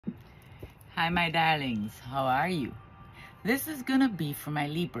Hi, my darlings. How are you? This is gonna be for my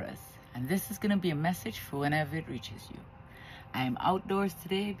Libras, and this is gonna be a message for whenever it reaches you. I am outdoors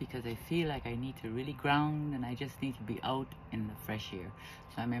today because I feel like I need to really ground and I just need to be out in the fresh air.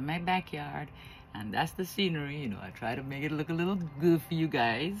 So I'm in my backyard, and that's the scenery. You know, I try to make it look a little good for you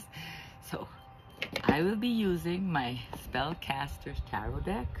guys. So I will be using my Spellcaster's Tarot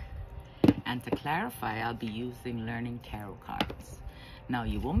deck, and to clarify, I'll be using Learning Tarot cards. Now,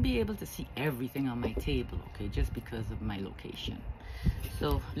 you won't be able to see everything on my table, okay, just because of my location.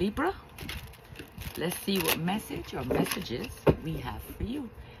 So, Libra, let's see what message or messages we have for you.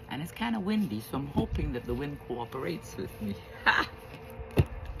 And it's kind of windy, so I'm hoping that the wind cooperates with me.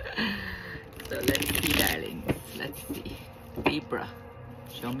 So, let's see, darlings. Let's see. Libra.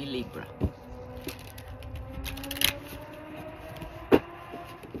 Show me Libra.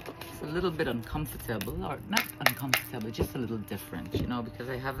 A little bit uncomfortable, or not uncomfortable, just a little different, you know, because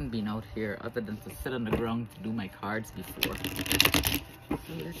I haven't been out here other than to sit on the ground to do my cards before.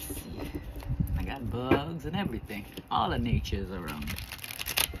 So let's see. I got bugs and everything. All of nature is around.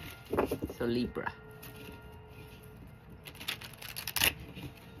 So Libra.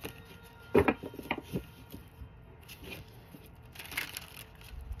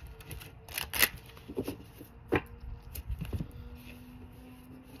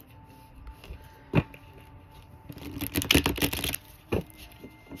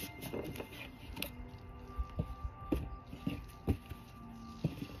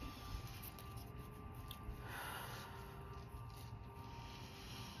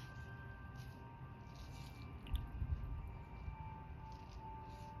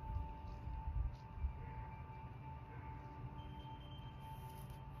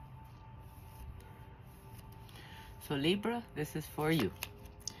 So Libra, this is for you.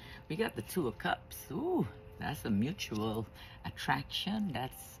 We got the Two of Cups. Ooh, that's a mutual attraction.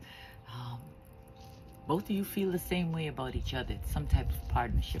 That's both of you feel the same way about each other. It's some type of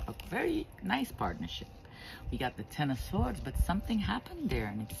partnership, a very nice partnership. We got the Ten of Swords, but something happened there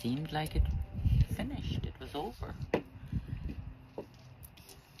and it seemed like it finished. It was over.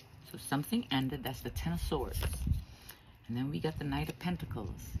 So something ended. That's the Ten of Swords. And then we got the Knight of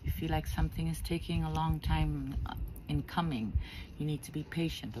Pentacles. You feel like something is taking a long time in coming. You need to be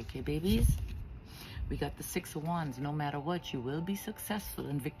patient, okay, babies? We got the Six of Wands. No matter what, you will be successful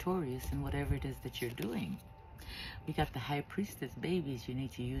and victorious in whatever it is that you're doing. We got the High Priestess. Babies, you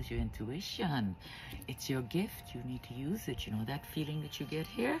need to use your intuition. It's your gift. You need to use it. You know that feeling that you get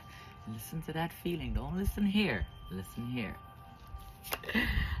here? Listen to that feeling. Don't listen here. Listen here.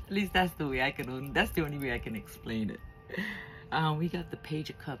 At least that's the way I can. That's the only way I can explain it. We got the Page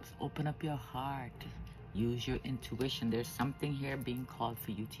of Cups. Open up your heart. Use your intuition. There's something here being called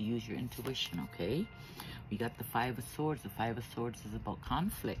for you to use your intuition, okay? We got the Five of Swords. The Five of Swords is about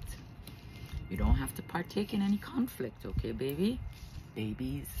conflict. You don't have to partake in any conflict, okay,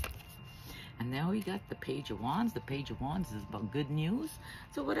 babies? And now we got the Page of Wands. The Page of Wands is about good news.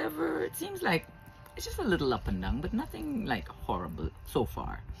 So whatever, it seems like it's just a little up and down, but nothing like horrible so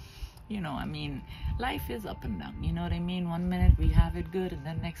far. You know, I mean, life is up and down. You know what I mean? One minute we have it good, and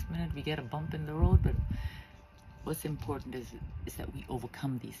then next minute we get a bump in the road. But what's important is that we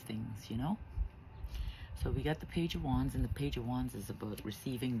overcome these things, you know? So we got the Page of Wands, and the Page of Wands is about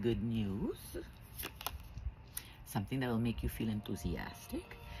receiving good news. Something that will make you feel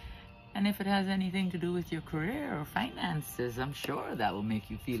enthusiastic. And if it has anything to do with your career or finances, I'm sure that will make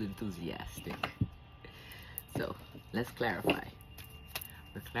you feel enthusiastic. So let's clarify.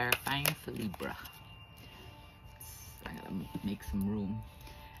 We're clarifying for Libra. I gotta make some room.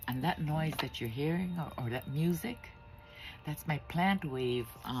 And that noise that you're hearing, or that music, that's my plant wave.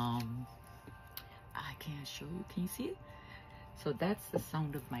 I can't show you. Can you see it? So that's the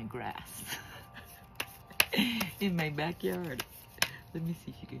sound of my grass in my backyard. Let me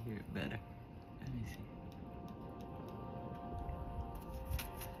see if you can hear it better. Let me see.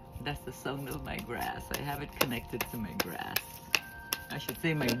 That's the sound of my grass. I have it connected to my grass. I should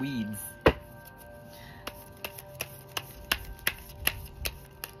say my weeds.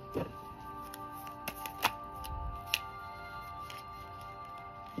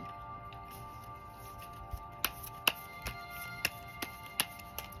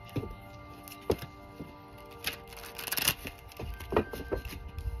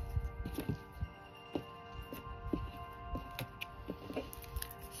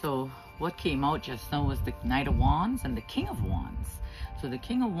 So what came out just now was the Knight of Wands and the King of Wands. So the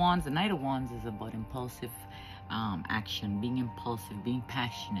King of Wands, the Knight of Wands is about impulsive action, being impulsive, being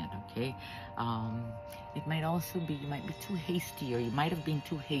passionate, okay? It might also be, you might be too hasty, or you might have been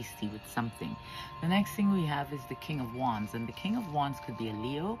too hasty with something. The next thing we have is the King of Wands, and the King of Wands could be a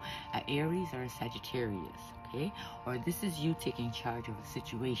Leo, a Aries, or a Sagittarius, okay? Or this is you taking charge of a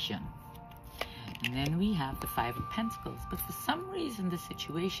situation. And then we have the Five of Pentacles, but for some reason the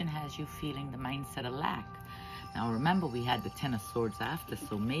situation has you feeling the mindset of lack. Now remember, we had the Ten of Swords after,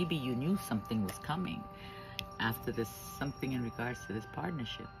 so maybe you knew something was coming after this, something in regards to this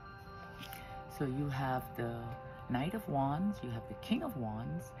partnership. So you have the Knight of Wands, you have the King of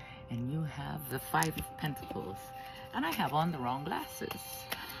Wands, and you have the Five of Pentacles. And I have on the wrong glasses.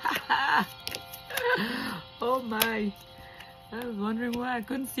 Oh my, I was wondering why I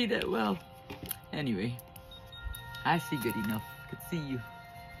couldn't see that well. Anyway, I see good enough, I could see you.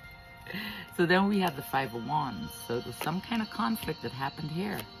 So then we have the Five of Wands. So it was some kind of conflict that happened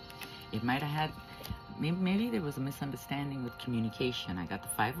here. It might have had, maybe there was a misunderstanding with communication. I got the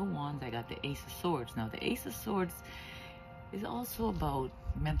Five of Wands, I got the Ace of Swords. Now the Ace of Swords is also about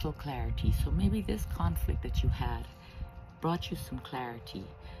mental clarity. So maybe this conflict that you had brought you some clarity,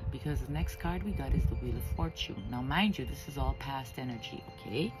 because the next card we got is the Wheel of Fortune. Now mind you, this is all past energy,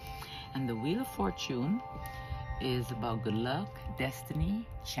 okay? And the Wheel of Fortune is about good luck, destiny,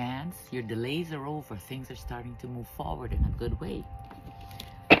 chance. Your delays are over. Things are starting to move forward in a good way.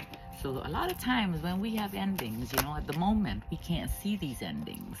 So a lot of times when we have endings, you know, at the moment, we can't see these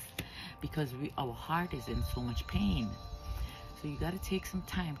endings because our heart is in so much pain. So you got to take some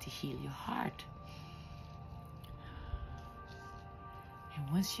time to heal your heart. And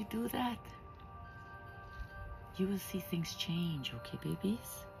once you do that, you will see things change, okay,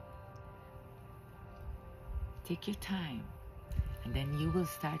 babies? Take your time, and then you will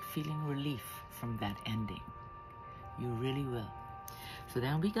start feeling relief from that ending. You really will. So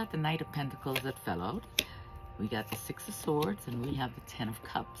then we got the Knight of Pentacles that fell out. We got the Six of Swords, and we have the Ten of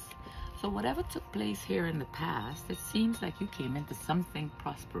Cups. So whatever took place here in the past, it seems like you came into something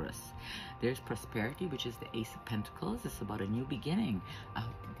prosperous. There's prosperity, which is the Ace of Pentacles. It's about a new beginning,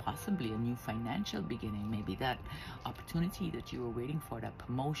 possibly a new financial beginning. Maybe that opportunity that you were waiting for, that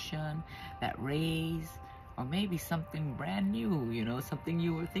promotion, that raise, or maybe something brand new, you know, something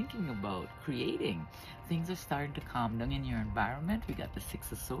you were thinking about creating. Things are starting to calm down in your environment. We got the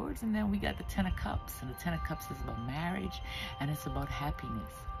Six of Swords, and then we got the Ten of Cups. And the Ten of Cups is about marriage, and it's about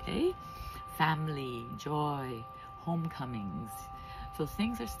happiness, okay? Family, joy, homecomings. So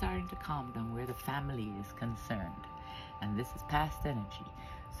things are starting to calm down where the family is concerned. And this is past energy.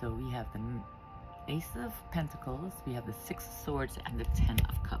 So we have the Ace of Pentacles, we have the Six of Swords, and the Ten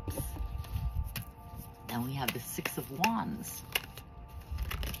of Cups. And we have the Six of Wands.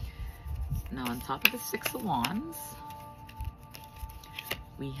 Now on top of the Six of Wands,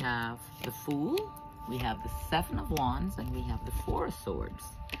 we have the Fool, we have the Seven of Wands, and we have the Four of Swords.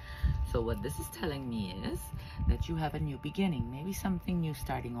 So what this is telling me is that you have a new beginning, maybe something new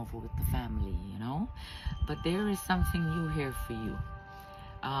starting over with the family, you know? But there is something new here for you.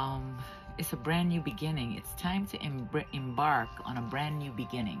 It's a brand new beginning. It's time to embark on a brand new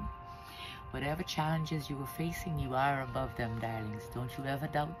beginning. Whatever challenges you were facing, you are above them, darlings. Don't you ever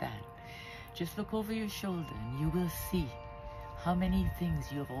doubt that. Just look over your shoulder and you will see how many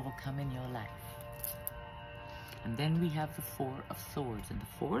things you have overcome in your life. And then we have the Four of Swords. And the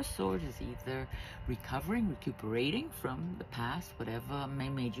Four of Swords is either recovering, recuperating from the past, whatever may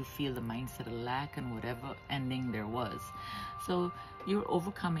made you feel the mindset of lack and whatever ending there was. So you're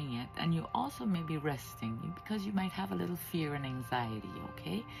overcoming it, and you also may be resting because you might have a little fear and anxiety,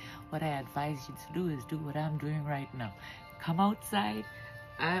 okay? What I advise you to do is do what I'm doing right now. Come outside.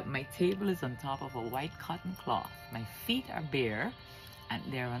 My table is on top of a white cotton cloth. My feet are bare and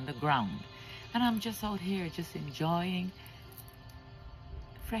they're on the ground. And I'm just out here just enjoying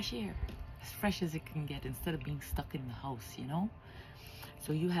fresh air, as fresh as it can get, instead of being stuck in the house, you know?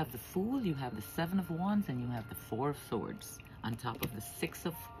 So you have the Fool, you have the Seven of Wands, and you have the Four of Swords on top of the Six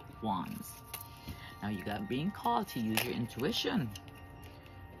of Wands. Now you got being called to use your intuition.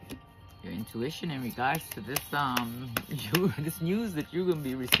 Your intuition in regards to this this news that you're going to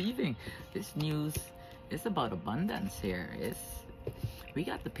be receiving. This news is about abundance here. We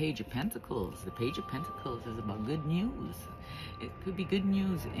got the Page of Pentacles. The Page of Pentacles is about good news. It could be good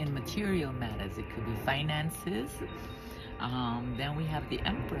news in material matters. It could be finances. Then we have the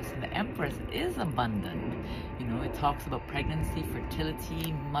Empress, and the Empress is abundant. You know, it talks about pregnancy,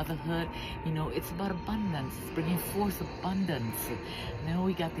 fertility, motherhood. You know, it's about abundance. It's bringing forth abundance. And then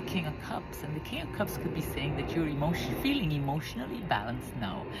we got the King of Cups, and the King of Cups could be saying that you're feeling emotionally balanced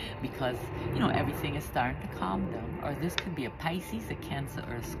now because, you know, everything is starting to calm down. Or this could be a Pisces, a Cancer,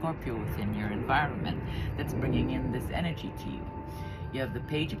 or a Scorpio within your environment that's bringing in this energy to you. You have the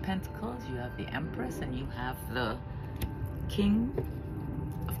Page of Pentacles, you have the Empress, and you have the King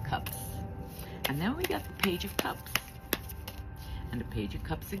of Cups. And then we got the Page of Cups. And the Page of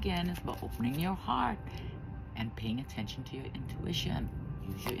Cups again is about opening your heart and paying attention to your intuition.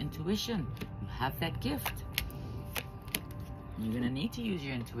 Use your intuition. You have that gift. You're going to need to use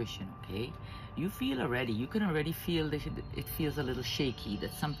your intuition, okay? You feel already, you can already feel that it feels a little shaky,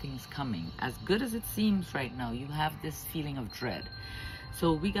 that something is coming. As good as it seems right now, you have this feeling of dread.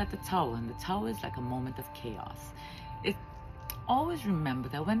 So we got the Tower, and the Tower is like a moment of chaos. Always remember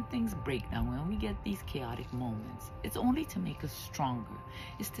that when things break down, when we get these chaotic moments, it's only to make us stronger.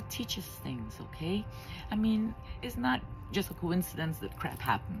 It's to teach us things, okay? I mean, it's not just a coincidence that crap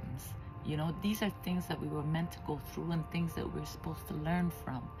happens. You know, these are things that we were meant to go through and things that we're supposed to learn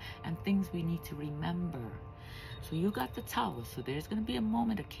from and things we need to remember. So you got the Tower, so there's going to be a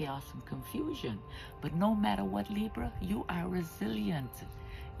moment of chaos and confusion. But no matter what, Libra, you are resilient.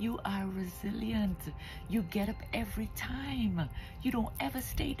 You are resilient. You get up every time. You don't ever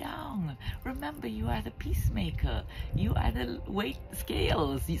stay down. Remember, you are the peacemaker. You are the weight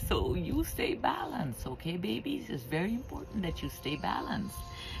scales. So you stay balanced, okay, babies? It's very important that you stay balanced.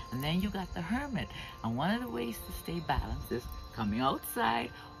 And then you got the Hermit. And one of the ways to stay balanced is coming outside,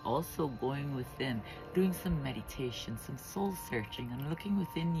 also going within, doing some meditation, some soul searching, and looking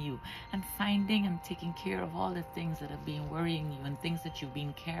within you and finding and taking care of all the things that have been worrying you and things that you've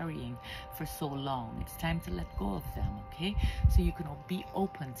been carrying for so long. It's time to let go of them, okay? So you can be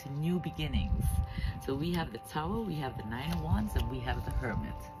open to new beginnings. So we have the Tower, we have the Nine of Wands, and we have the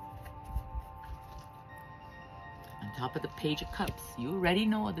Hermit. On top of the Page of Cups, you already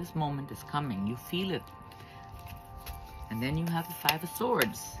know this moment is coming. You feel it. And then you have the Five of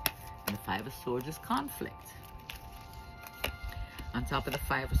Swords. And the Five of Swords is conflict. On top of the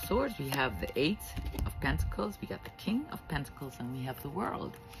Five of Swords, we have the Eight of Pentacles. We got the King of Pentacles, and we have the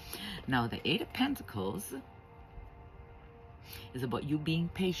World. Now, the Eight of Pentacles is about you being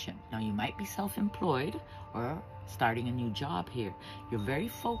patient. Now, you might be self-employed or starting a new job here. You're very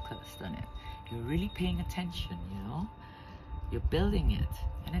focused on it. You're really paying attention, you know? You're building it,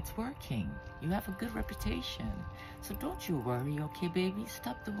 and it's working. You have a good reputation. So don't you worry, okay, baby?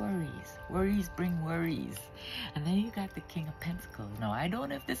 Stop the worries. Worries bring worries. And then you got the King of Pentacles. Now, I don't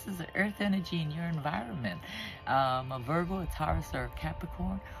know if this is an earth energy in your environment. A Virgo, a Taurus, or a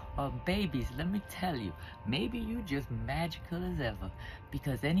Capricorn. Or babies, let me tell you, maybe you're just magical as ever.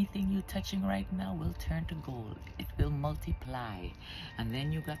 Because anything you're touching right now will turn to gold. It will multiply. And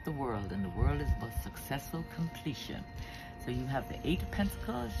then you got the World. And the World is about successful completion. So you have the Eight of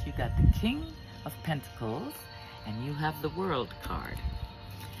Pentacles, you got the King of Pentacles, and you have the World card.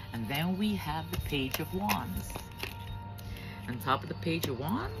 And then we have the Page of Wands. On top of the Page of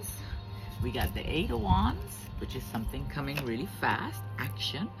Wands, we got the Eight of Wands, which is something coming really fast,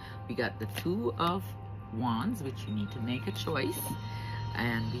 action. We got the Two of Wands, which you need to make a choice.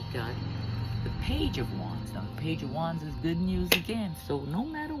 And we got the Page of Wands. Now, the Page of Wands is good news again. So no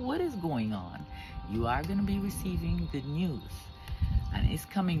matter what is going on, you are going to be receiving good news. And it's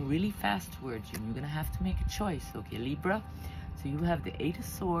coming really fast towards you. And you're going to have to make a choice, okay, Libra? So you have the Eight of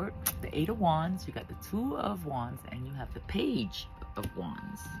Swords, the Eight of Wands, you got the Two of Wands, and you have the Page of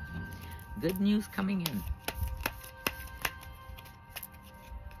Wands. Good news coming in.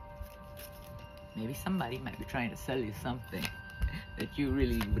 Maybe somebody might be trying to sell you something that you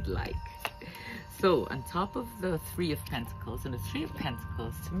really would like. So on top of the Three of Pentacles, and the Three of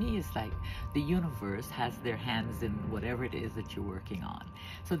Pentacles to me is like the universe has their hands in whatever it is that you're working on.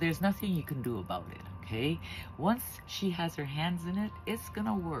 So there's nothing you can do about it, okay? Once she has her hands in it, it's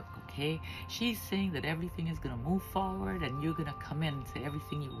gonna work, okay? She's saying that everything is gonna move forward and you're gonna come into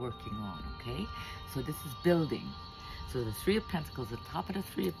everything you're working on, okay? So this is building. So the Three of Pentacles, the top of the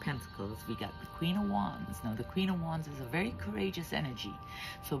Three of Pentacles, we got the Queen of Wands. Now the Queen of Wands is a very courageous energy.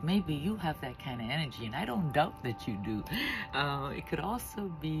 So maybe you have that kind of energy, and I don't doubt that you do. It could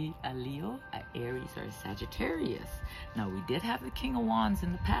also be a Leo, a Aries, or a Sagittarius. Now we did have the King of Wands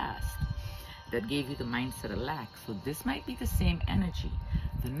in the past. That gave you the mindset of lack. So this might be the same energy.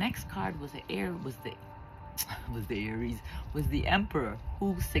 The next card was the Emperor,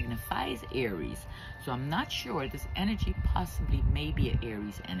 who signifies Aries. So I'm not sure. This energy possibly may be an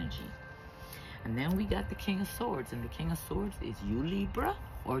Aries energy. And then we got the King of Swords, and the King of Swords is you, Libra,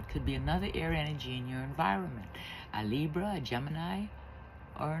 or it could be another air energy in your environment. A Libra, a Gemini,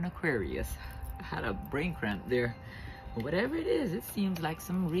 or an Aquarius. I had a brain cramp there. But whatever it is, it seems like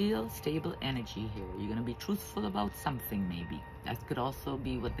some real stable energy here. You're going to be truthful about something, maybe. That could also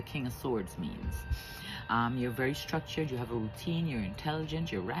be what the King of Swords means. You're very structured, you have a routine, you're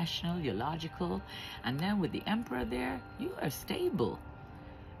intelligent, you're rational, you're logical. And then with the Emperor there, you are stable.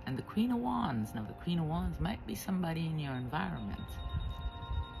 And the Queen of Wands, now the Queen of Wands might be somebody in your environment.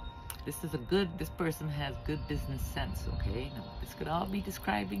 This person has good business sense, okay? Now, this could all be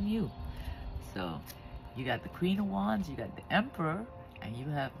describing you. So, you got the Queen of Wands, you got the Emperor, and you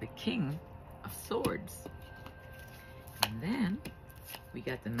have the King of Swords. And then, we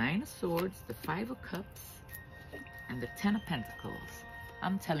got the Nine of Swords, the Five of Cups, and the Ten of Pentacles.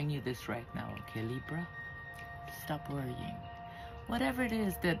 I'm telling you this right now, okay, Libra? Stop worrying. Whatever it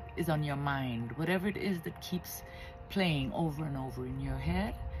is that is on your mind, whatever it is that keeps playing over and over in your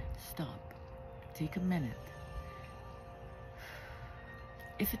head, stop. Take a minute.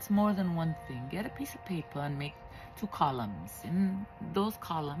 If it's more than one thing, get a piece of paper and make 2 columns. In those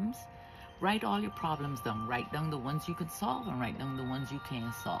columns, write all your problems down. Write down the ones you can solve and write down the ones you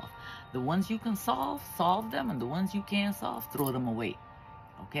can't solve. The ones you can solve, solve them, and the ones you can't solve, throw them away.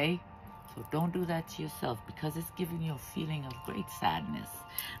 Okay? So don't do that to yourself, because it's giving you a feeling of great sadness.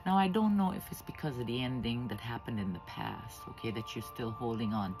 Now, I don't know if it's because of the ending that happened in the past, okay, that you're still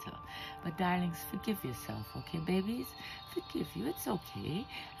holding on to. But darlings, forgive yourself, okay, babies? Forgive you. It's okay.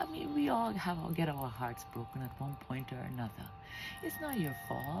 I mean, we all get our hearts broken at one point or another. It's not your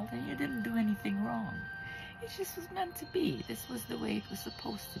fault, and you didn't do anything wrong. It just was meant to be. This was the way it was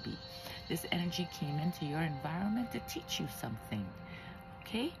supposed to be. This energy came into your environment to teach you something,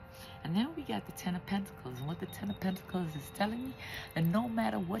 okay? And then we got the Ten of Pentacles. And what the Ten of Pentacles is telling me, that no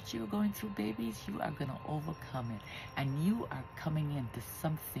matter what you're going through, babies, you are going to overcome it. And you are coming into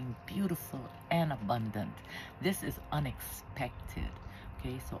something beautiful and abundant. This is unexpected.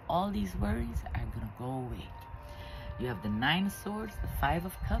 Okay, so all these worries are going to go away. You have the Nine of Swords, the Five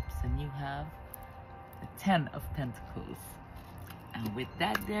of Cups, and you have the Ten of Pentacles. And with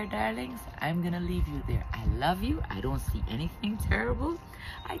that there, darlings, I'm going to leave you there. I love you. I don't see anything terrible.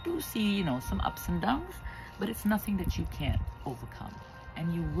 I do see, you know, some ups and downs, but it's nothing that you can't overcome.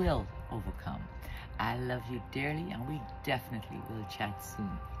 And you will overcome. I love you dearly, and we definitely will chat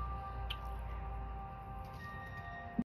soon.